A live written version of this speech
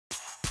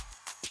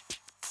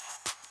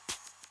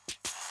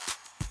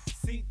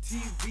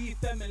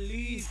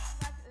family,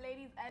 family.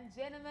 Ladies and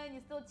gentlemen,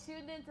 you're still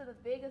tuned in to the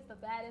biggest, the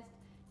baddest,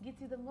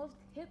 gets you the most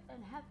hip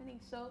and happening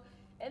show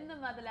in the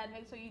motherland.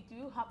 Make sure you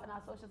do hop on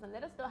our socials and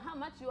let us know how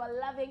much you are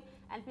loving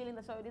and feeling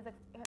the show. It is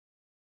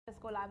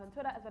EKSE Live on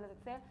Twitter, as well as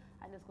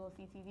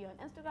EKSE_CTV on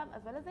Instagram,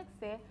 as well as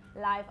EKSE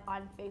Live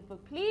on Facebook.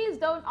 Please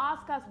don't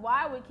ask us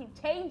why we keep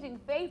changing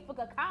Facebook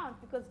accounts,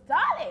 because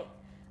darling,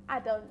 I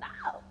don't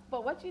know.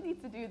 But what you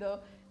need to do though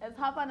is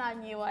hop on our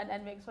new one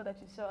and make sure that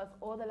you show us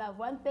all the love.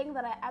 One thing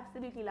that I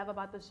absolutely love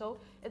about the show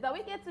is that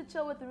we get to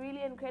chill with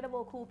really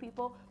incredible, cool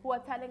people who are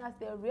telling us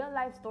their real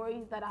life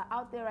stories that are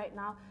out there right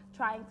now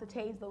trying to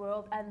change the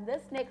world. And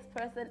this next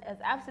person is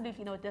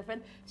absolutely no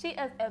different. She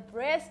is a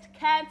breast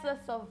cancer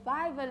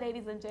survivor,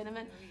 ladies and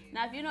gentlemen.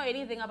 Now, if you know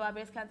anything about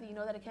breast cancer, you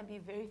know that it can be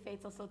very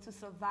fatal. So to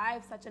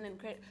survive such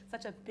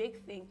a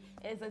big thing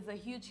is a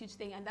huge, huge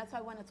thing. And that's why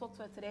I want to talk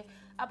to her today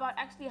about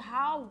actually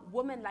how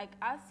women like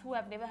us who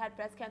have never had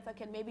breast cancer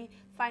can maybe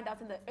find out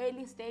in the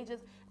early stages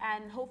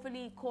and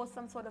hopefully cause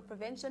some sort of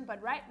prevention.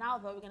 But right now,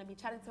 though, we're going to be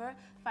chatting to her,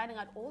 finding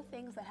out all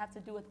things that have to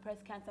do with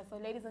breast cancer. So,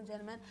 ladies and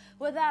gentlemen,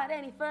 without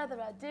any further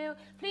ado,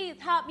 please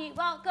help me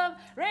welcome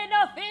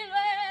Remo.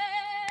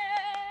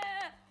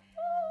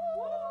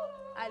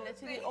 I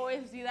literally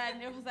always do that,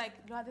 and it was like,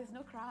 no, there's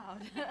no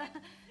crowd.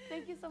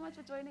 Thank you so much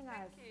for joining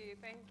us.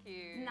 Thank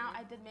you. Now,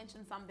 I did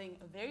mention something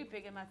very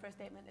big in my first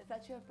statement, is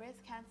that you're a breast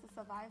cancer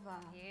survivor.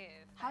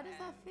 Yes. How does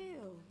that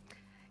feel?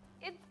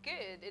 It's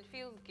good. It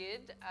feels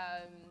good,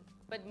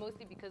 but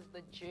mostly because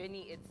the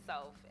journey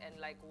itself and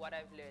like what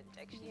I've learned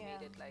actually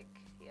made it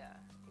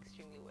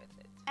extremely worth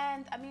it.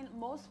 And I mean,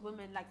 most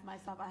women like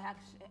myself,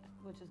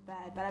 which is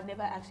bad, but I've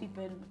never actually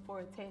been for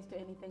a test or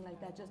anything like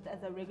that, just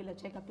as a regular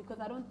checkup, because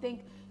I don't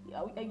think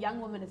a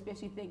young woman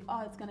especially think,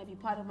 oh, it's going to be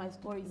part of my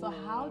story. So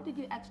how did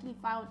you actually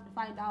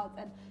find out,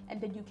 and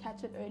did you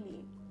catch it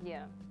early?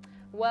 Yeah.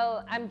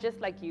 Well, I'm just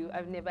like you.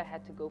 I've never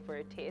had to go for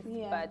a test,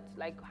 but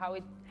like how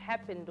it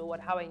happened or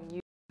how I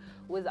knew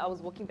was I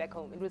was walking back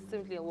home. It was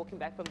simply walking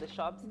back from the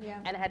shops,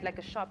 and I had like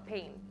a sharp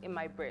pain in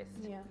my breast.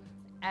 Yeah.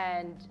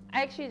 And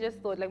I actually just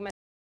thought, like,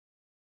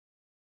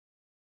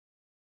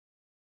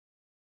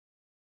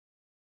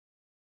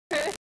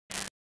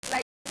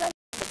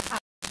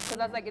 because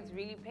I was like, it's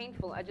really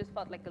painful. I just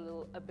felt like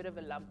a bit of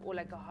a lump or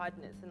like a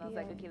hardness, and I was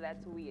like, okay,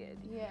 that's weird.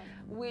 Yeah.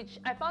 Which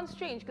I found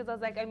strange, because I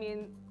was like, I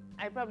mean,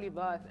 I probably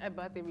bath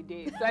every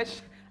day, so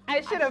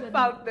I should have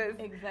felt this.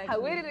 Exactly.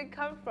 Where did it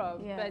come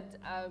from? Yeah. But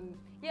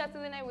yeah, so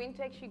then I went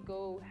to actually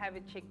go have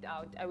it checked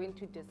out. I went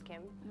to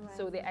Dischem,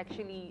 so they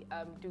actually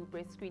do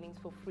breast screenings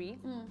for free.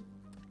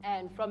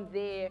 And from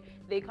there,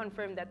 they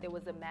confirmed that there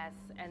was a mass,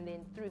 and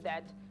then through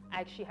that, I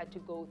actually had to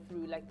go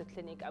through like the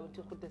clinic. I went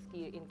to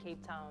Kutuski in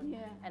Cape Town,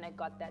 and I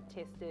got that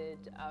tested.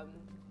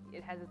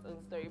 It has its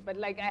own story, but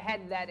like I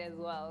had that as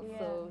well.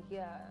 So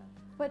yeah.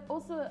 But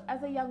also,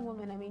 as a young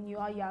woman, I mean, you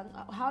are young.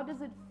 How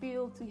does it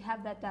feel to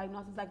have that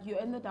diagnosis? Like, you're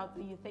in the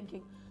doctor, you're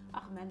thinking,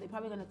 oh man, they're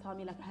probably going to tell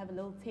me like I have a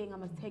little thing, I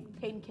must take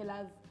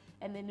painkillers,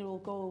 and then it will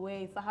go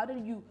away. So how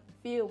did you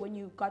feel when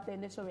you got the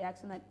initial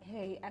reaction that,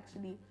 hey,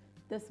 actually,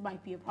 this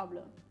might be a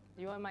problem?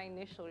 You want my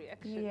initial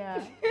reaction?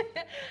 Yeah.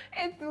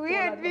 It's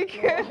weird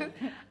because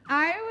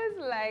I was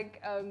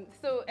like,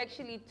 so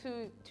actually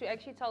to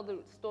actually tell the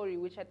story,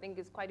 which I think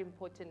is quite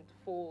important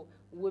for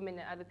women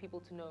and other people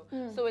to know.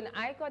 So when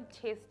I got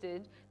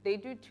tested, they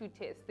do two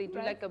tests. They do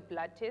like a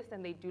blood test,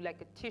 and they do like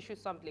a tissue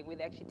sampling where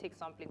they actually take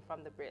sampling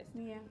from the breast.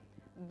 Yeah.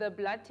 The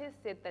blood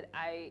test said that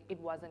it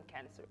wasn't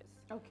cancerous.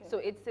 Okay. So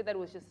it said that it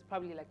was just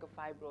probably like a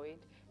fibroid,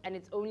 and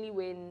it's only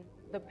when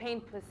the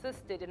pain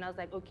persisted and I was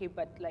like, okay,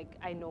 but like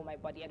I know my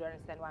body, I don't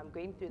understand why I'm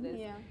going through this.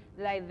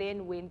 That I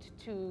then went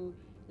to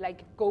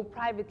like go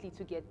privately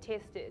to get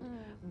tested.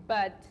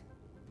 But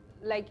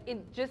like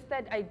just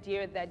that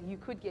idea that you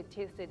could get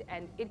tested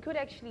and it could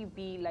actually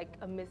be like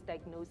a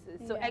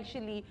misdiagnosis. So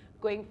actually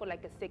going for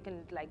like a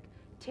second like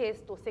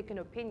test or second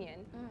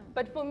opinion.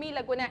 But for me,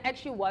 like when I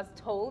actually was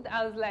told,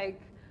 I was like,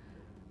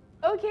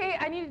 okay,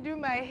 I need to do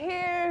my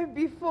hair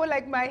before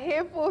like my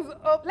hair falls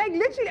off. Like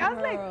literally, I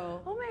was like,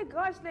 oh my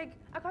gosh, like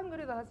I can't go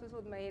to the hospital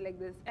with my hair like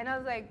this. And I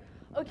was like,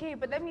 okay,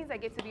 but that means I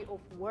get to be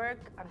off work.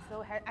 I'm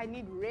so I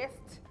need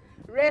rest.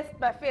 Rest,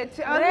 buffet.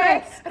 I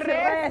was like,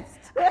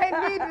 rest.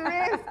 I need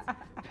rest.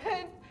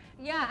 But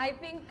yeah, I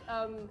think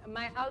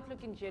my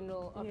outlook in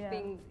general of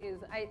things is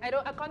I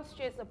can't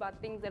stress about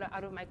things that are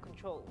out of my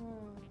control.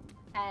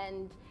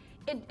 And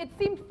it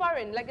seemed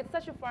foreign, like it's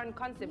such a foreign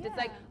concept. It's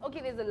like, okay,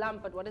 there's a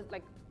lump, but what is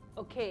like,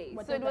 okay.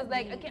 So it was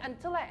like, okay,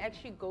 until I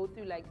actually go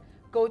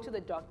to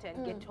the doctor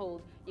and get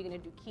told you're gonna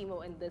do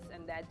chemo and this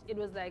and that. It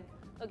was like,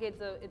 okay,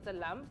 it's a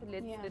lump.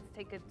 Let's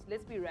take it.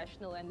 Let's be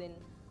rational, and then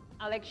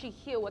I'll actually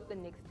hear what the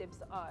next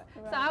steps are.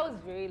 So I was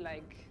very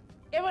like,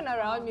 everyone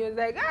around me was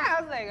like, I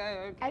was like,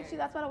 oh, okay. Actually,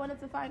 that's what I wanted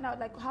to find out.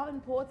 Like, how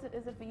important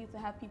is it for you to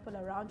have people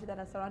around you that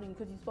are surrounding you?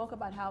 Because you spoke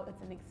about how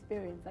it's an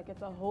experience, like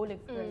it's a whole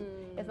experience.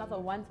 It's not a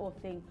once-off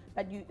thing,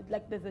 but you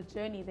like there's a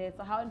journey there.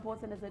 So how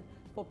important is it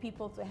for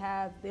people to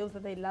have those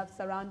that they love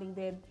surrounding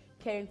them,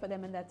 caring for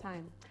them in that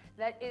time?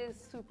 That is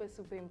super,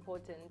 super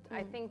important.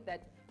 I think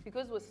that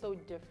because we're so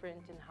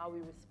different in how we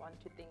respond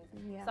to things,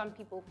 some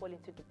people fall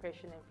into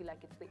depression and feel like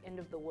it's the end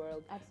of the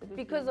world. Absolutely.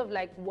 Because of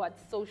like what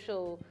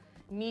social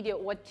media,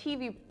 what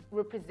TV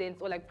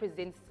represents or like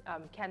presents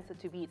cancer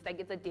to be. It's like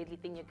it's a deadly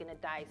thing, you're gonna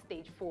die,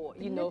 stage 4,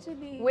 you know.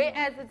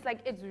 Whereas it's like,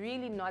 it's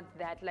really not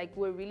that. Like,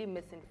 we're really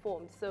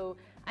misinformed. So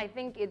I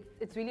think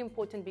it's really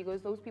important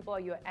because those people are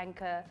your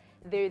anchor.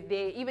 They're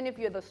there, even if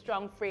you're the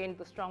strong friend,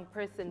 the strong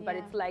person, but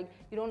it's like,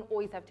 you don't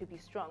always have to be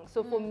strong.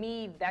 So for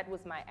me, that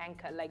was my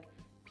anchor, like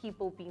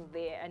people being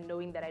there and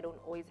knowing that I don't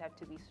always have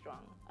to be strong.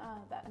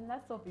 And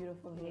that's so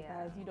beautiful here,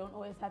 guys. You don't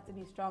always have to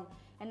be strong.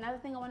 Another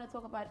thing I want to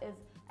talk about is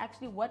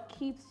actually what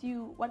keeps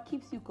you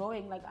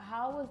going. Like,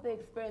 how was the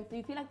experience? Do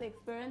you feel like the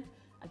experience,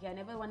 okay, I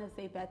never want to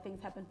say bad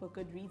things happen for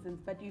good reasons,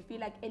 but do you feel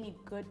like any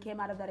good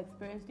came out of that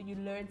experience? Did you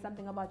learn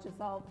something about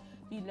yourself?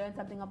 Do you learn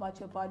something about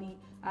your body?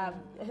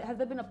 Has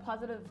there been a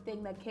positive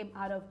thing that came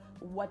out of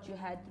what you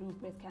had through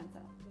breast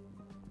cancer?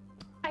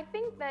 I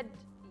think that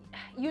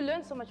you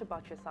learn so much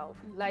about yourself.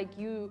 Like,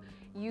 you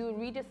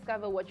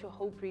rediscover what your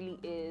hope really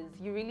is.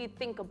 You really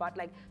think about,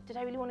 like, did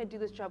I really want to do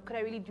this job? Could I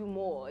really do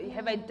more?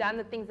 Have I done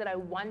the things that I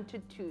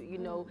wanted to, you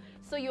know?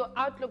 So your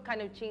outlook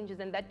kind of changes,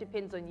 and that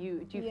depends on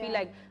you. Do you feel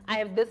like, I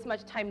have this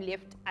much time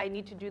left, I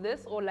need to do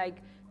this? Or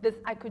like, this,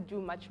 I could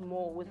do much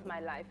more with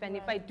my life. And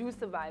if I do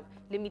survive,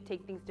 let me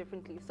take things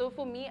differently. So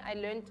for me, I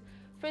learned,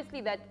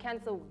 firstly, that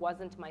cancer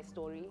wasn't my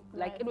story.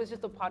 Like, it was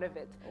just a part of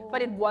it.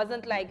 But it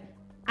wasn't like,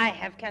 I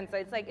have cancer.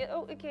 It's like,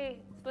 oh, okay,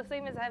 it's the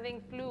same as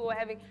having flu or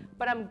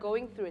but I'm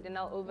going through it and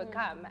I'll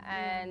overcome.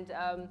 And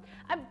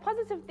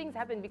positive things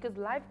happen because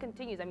life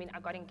continues. I mean, I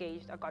got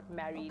engaged, I got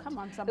married. Oh, come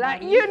on,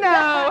 somebody. Like, you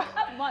know,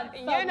 come on,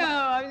 you know,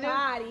 I'm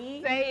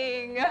just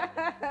saying.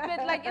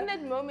 But like, in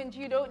that moment,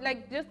 you don't,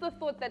 like, just the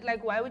thought that,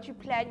 like, why would you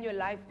plan your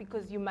life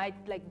because you might,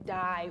 like,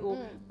 die? Or,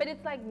 but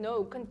it's like,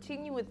 no,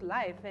 continue with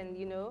life, and,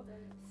 you know,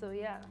 so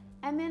yeah.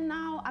 And then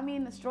now, I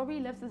mean,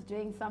 Strawberry Lips is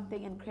doing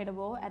something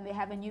incredible, and they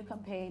have a new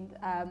campaign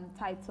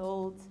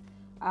titled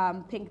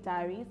Pink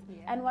Diaries.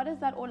 And what is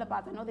that all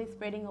about? I know they're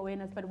spreading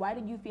awareness, but why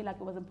did you feel like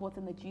it was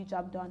important that you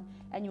jumped on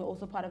and you were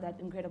also part of that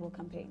incredible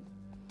campaign?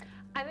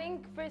 I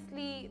think,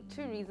 firstly,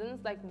 2 reasons.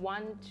 Like,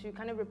 one, to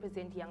kind of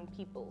represent young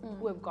people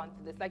who have gone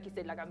through this. Like you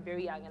said, like, I'm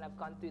very young and I've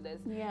gone through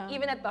this.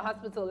 Even at the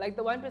hospital, like,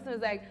 the one person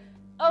was like,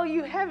 oh,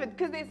 you haven't,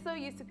 because they're so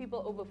used to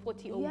people over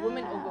 40 or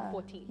women over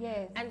 40.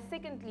 And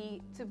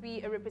secondly, to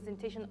be a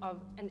representation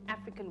of an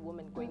African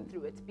woman going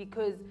through it,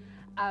 because,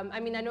 I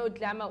mean, I know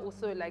Glamour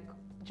also, like,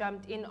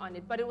 jumped in on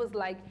it, but it was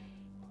like,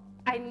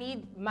 I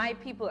need my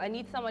people, I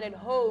need someone at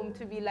home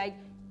to be like,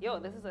 yo,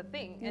 this is a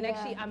thing, and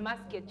actually I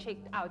must get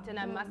checked out, and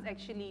I must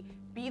actually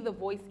be the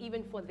voice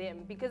even for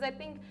them, because I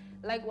think,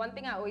 like, one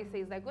thing I always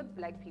say is, like, with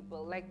black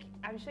people, like,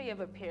 I'm sure you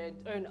have a parent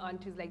or an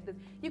aunt who's like this,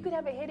 you could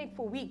have a headache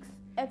for weeks,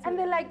 and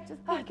they're like,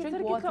 just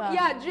drink water.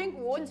 Drink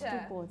water. Just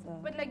drink water.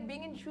 But like,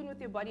 being in tune with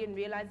your body and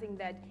realizing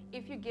that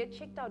if you get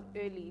checked out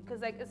early,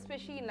 because like,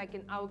 especially in, like,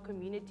 in our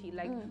community,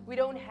 like, we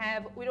don't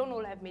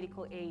all have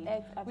medical aid.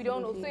 We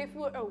don't also, if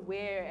we're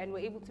aware and we're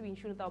able to be in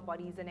tune with our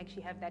bodies and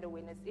actually have that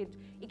awareness,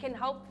 it can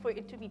help for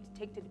it to be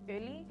detected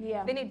early.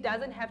 Then it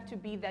doesn't have to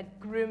be that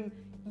grim,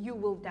 you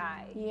will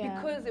die,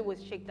 because it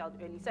was checked out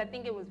early. So I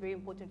think it was very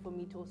important for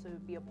me to also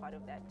be a part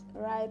of that.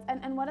 Right.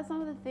 And what are some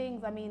of the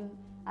things, I mean,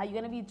 are you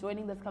going to be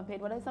joining this campaign?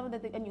 What are some of the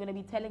things, and you're going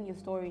to be telling your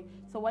story.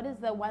 So what is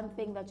the one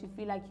thing that you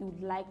feel like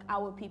you'd like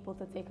our people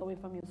to take away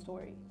from your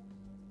story?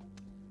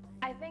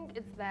 I think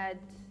it's that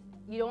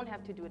you don't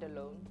have to do it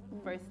alone,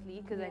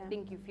 firstly, because I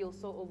think you feel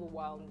so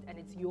overwhelmed and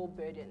it's your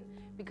burden,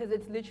 because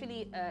it's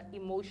literally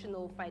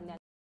emotional, financial,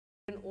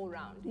 all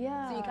round.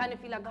 So you kind of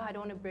feel like, oh, I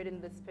don't want to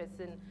burden this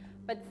person.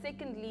 But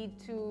secondly,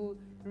 to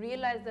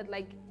realize that,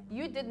 like,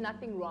 you did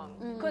nothing wrong.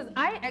 Because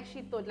I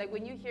actually thought, like,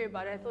 when you hear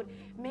about it, I thought,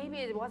 maybe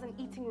it wasn't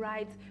eating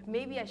right,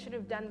 maybe I should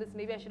have done this,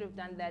 maybe I should have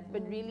done that.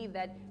 But really,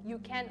 that you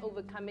can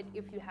overcome it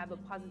if you have a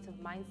positive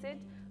mindset.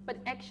 But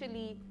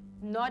actually,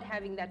 not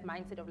having that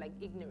mindset of, like,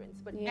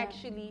 ignorance, but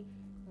actually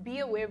be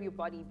aware of your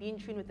body, be in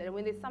tune with it. And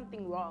when there's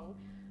something wrong,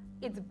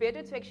 it's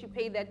better to actually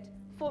pay that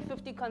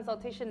 $450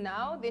 consultation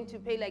now than to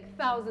pay like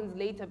thousands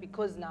later,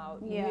 because now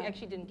you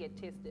actually didn't get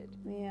tested.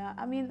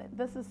 I mean,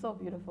 this is so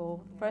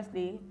beautiful.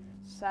 Firstly,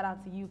 shout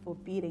out to you for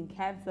beating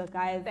cancer,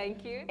 guys.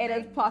 Thank you. It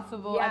is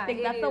possible. I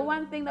think that's the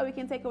one thing that we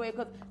can take away,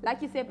 because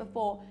like you said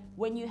before,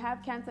 when you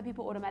have cancer,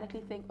 people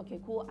automatically think, okay,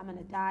 cool, I'm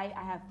gonna die,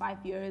 I have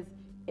 5 years,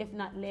 if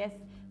not less.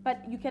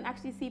 But you can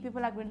actually see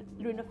people like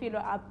Remo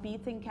are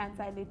beating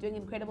cancer, and they're doing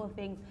incredible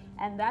things.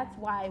 And that's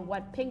why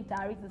what Pink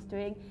Diaries is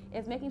doing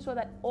is making sure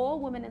that all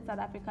women in South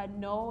Africa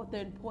know the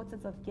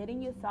importance of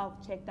getting yourself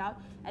checked out.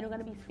 And we're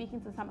going to be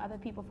speaking to some other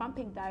people from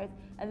Pink Diaries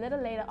a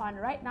little later on.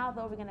 Right now,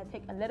 though, we're going to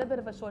take a little bit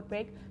of a short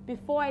break.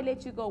 Before I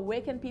let you go,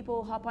 where can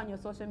people hop on your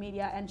social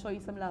media and show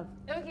you some love?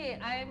 Okay,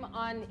 I'm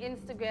on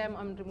Instagram,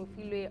 I'm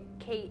Remofilwe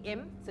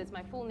KM. So it's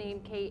my full name,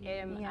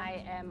 KM.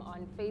 I am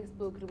on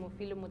Facebook,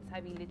 Remofilwe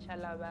Motsabi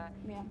Lechalaba.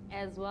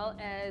 As well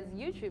as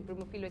YouTube,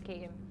 Remofilwe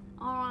KM.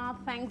 Oh,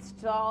 thanks,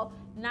 Joel.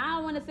 Now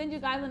I want to send you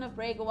guys on a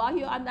break. While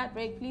you're on that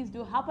break, please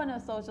do hop on her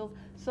socials,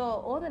 show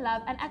all the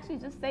love, and actually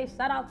just say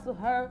shout out to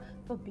her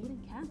for beating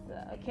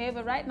cancer, okay?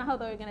 But right now,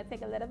 though, we're going to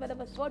take a little bit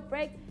of a short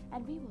break,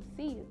 and we will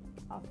see you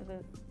after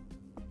this.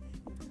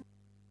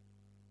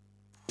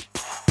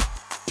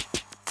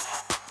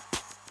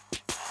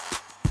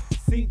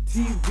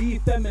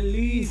 CTV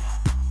family,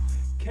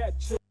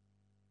 catch